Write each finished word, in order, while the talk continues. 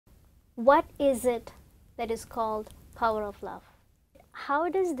What is it that is called power of love? How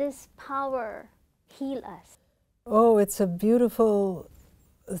does this power heal us? Oh, it's a beautiful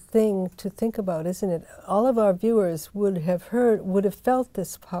thing to think about, isn't it? All of our viewers would have felt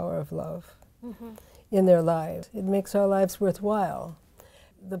this power of love in their lives. It makes our lives worthwhile.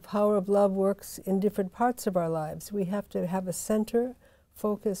 The power of love works in different parts of our lives. We have to have a center,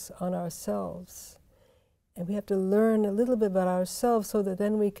 focus on ourselves. And we have to learn a little bit about ourselves so that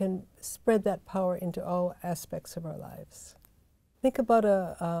then we can spread that power into all aspects of our lives. Think about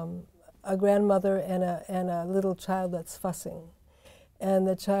a grandmother and a little child that's fussing. And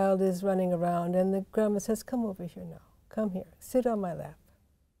the child is running around, and the grandma says, "Come over here now. Come here. Sit on my lap."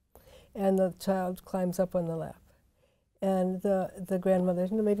 And the child climbs up on the lap. And the grandmother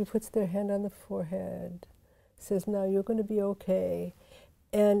maybe puts their hand on the forehead, says, "Now you're going to be okay."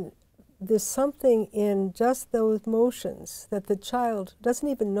 And there's something in just those motions that the child doesn't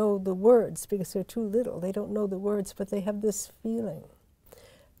even know the words because they're too little. They don't know the words, but they have this feeling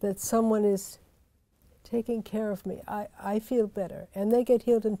that someone is taking care of me. I feel better. And they get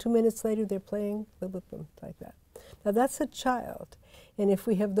healed, and 2 minutes later they're playing with them like that. Now that's a child. And if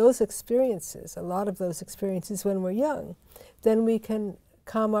we have those experiences, a lot of those experiences when we're young, then we can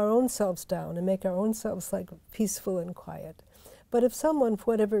calm our own selves down and make our own selves like peaceful and quiet. But if someone, for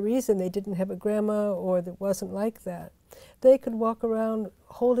whatever reason, they didn't have a grandma or that wasn't like that, they could walk around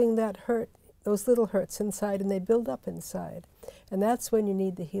holding that hurt, those little hurts inside, and they build up inside. And that's when you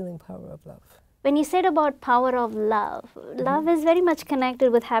need the healing power of love. When you said about power of love, love is very much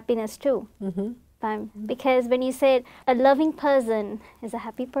connected with happiness too. Because when you said a loving person is a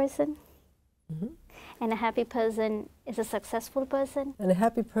happy person, and a happy person is a successful person. And a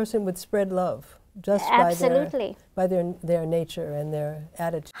happy person would spread love just by their nature and their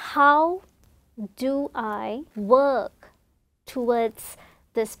attitude. How do I work towards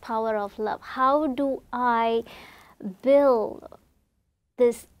this power of love? How do I build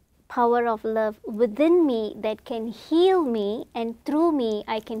this power of love within me that can heal me, and through me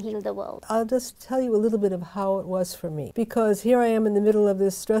I can heal the world? I'll just tell you a little bit of how it was for me. Because here I am in the middle of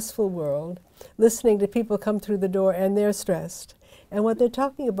this stressful world, listening to people come through the door and they're stressed. And what they're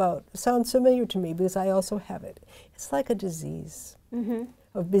talking about sounds familiar to me because I also have it. It's like a disease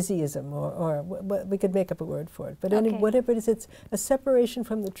of busyism, or we could make up a word for it. But whatever it is, it's a separation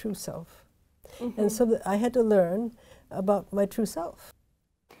from the true self. And so I had to learn about my true self.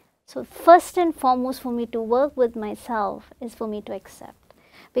 So first and foremost for me to work with myself is for me to accept,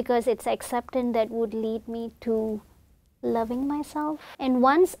 because it's acceptance that would lead me to loving myself. And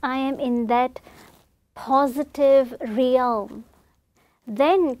once I am in that positive realm,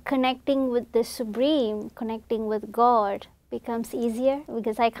 then connecting with the Supreme, connecting with God becomes easier,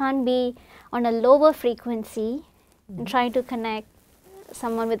 because I can't be on a lower frequency and trying to connect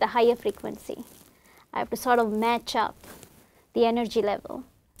someone with a higher frequency. I have to sort of match up the energy level.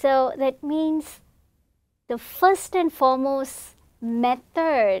 So that means the first and foremost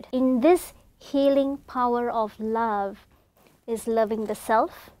method in this healing power of love is loving the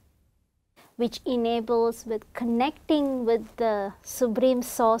self, which enables with connecting with the Supreme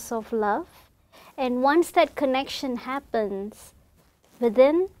Source of love. And once that connection happens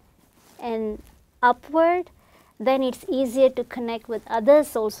within and upward, then it's easier to connect with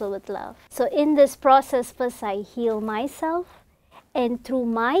others also with love. So in this process, first I heal myself, and through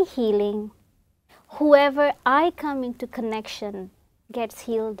my healing, whoever I come into connection gets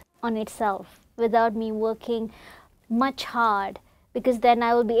healed on itself without me working much hard, because then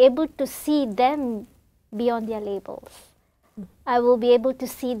I will be able to see them beyond their labels. I will be able to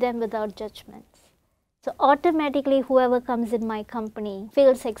see them without judgments. So automatically whoever comes in my company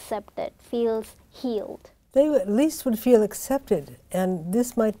feels accepted, feels healed. They at least would feel accepted, and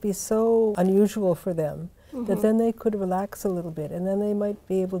this might be so unusual for them that then they could relax a little bit, and then they might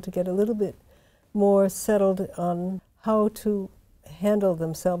be able to get a little bit more settled on how to handle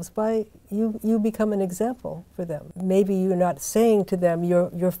themselves by you become an example for them. Maybe you're not saying to them,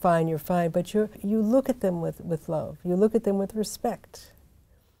 you're fine, but you look at them with love. You look at them with respect.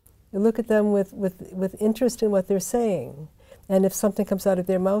 You look at them with interest in what they're saying. And if something comes out of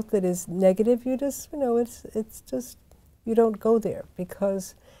their mouth that is negative, you just, it's just, you don't go there,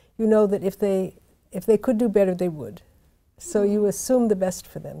 because you know that if they could do better, they would. So you assume the best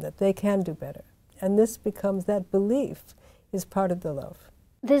for them, that they can do better. And this becomes, that belief is part of the love.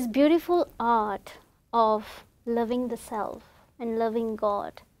 This beautiful art of loving the self and loving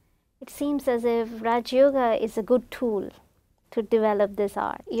God, it seems as if Rajyoga is a good tool to develop this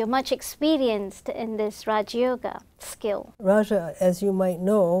art. You're much experienced in this Rajyoga skill. Raja, as you might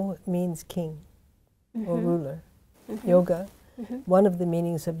know, means king or ruler. Yoga One of the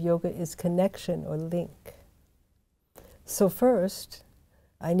meanings of yoga is connection or link. So first,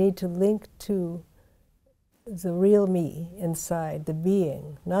 I need to link to the real me inside, the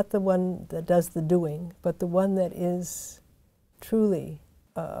being, not the one that does the doing, but the one that is truly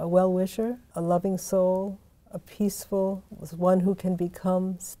a well-wisher, a loving soul, a peaceful, one who can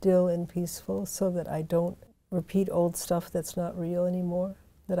become still and peaceful so that I don't repeat old stuff that's not real anymore,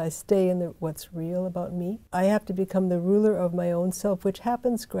 that I stay in what's real about me. I have to become the ruler of my own self, which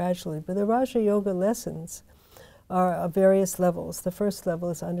happens gradually. But the Raja Yoga lessons are of various levels. The first level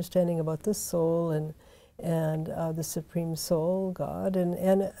is understanding about the soul and the Supreme Soul, God,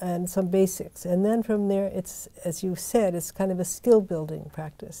 and some basics. And then from there, it's, as you said, it's kind of a skill-building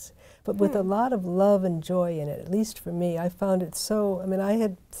practice, but with a lot of love and joy in it. At least for me, I found it so, I mean, I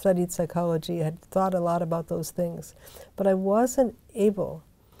had studied psychology, I had thought a lot about those things, but I wasn't able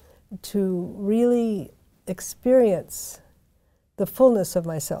to really experience the fullness of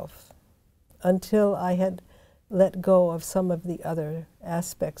myself until I had let go of some of the other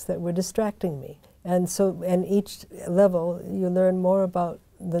aspects that were distracting me. And so, and each level, you learn more about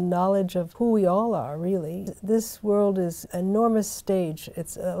the knowledge of who we all are, really. This world is an enormous stage.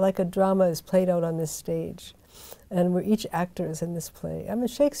 It's like a drama is played out on this stage. And we're each actors in this play. I mean,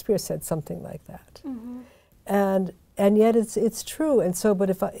 Shakespeare said something like that. And yet it's true. And so, but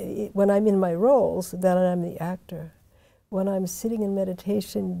when I'm in my roles, then I'm the actor. When I'm sitting in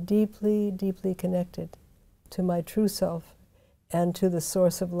meditation, deeply, deeply connected to my true self and to the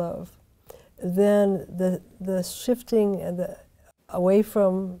source of love, then the shifting and away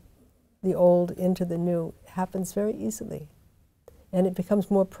from the old into the new happens very easily. And it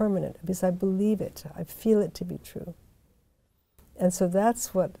becomes more permanent because I believe it, I feel it to be true. And so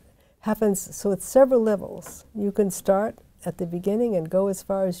that's what happens. So it's several levels. You can start at the beginning and go as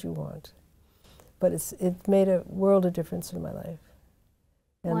far as you want. But it's made a world of difference in my life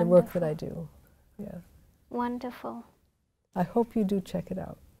and the work that I do. Yeah. Wonderful. I hope you do check it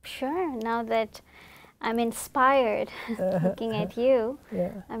out. Sure. Now that I'm inspired looking at you,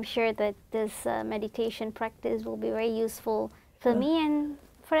 I'm sure that this meditation practice will be very useful for me and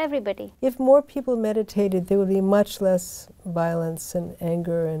for everybody. If more people meditated, there would be much less violence and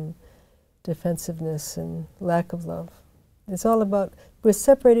anger and defensiveness and lack of love. It's all about, we're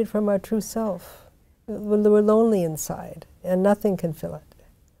separated from our true self. We're lonely inside, and nothing can fill it.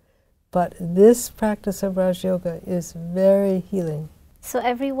 But this practice of Raj Yoga is very healing. So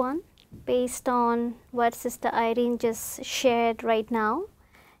everyone, based on what Sister Irene just shared right now,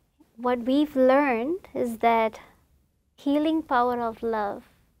 what we've learned is that healing power of love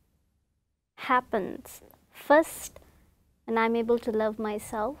happens first when I'm able to love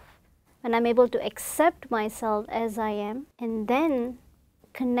myself, when I'm able to accept myself as I am, and then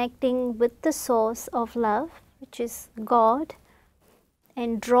connecting with the source of love, which is God,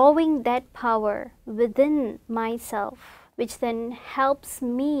 and drawing that power within myself, which then helps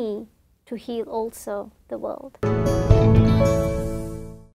me to heal also the world.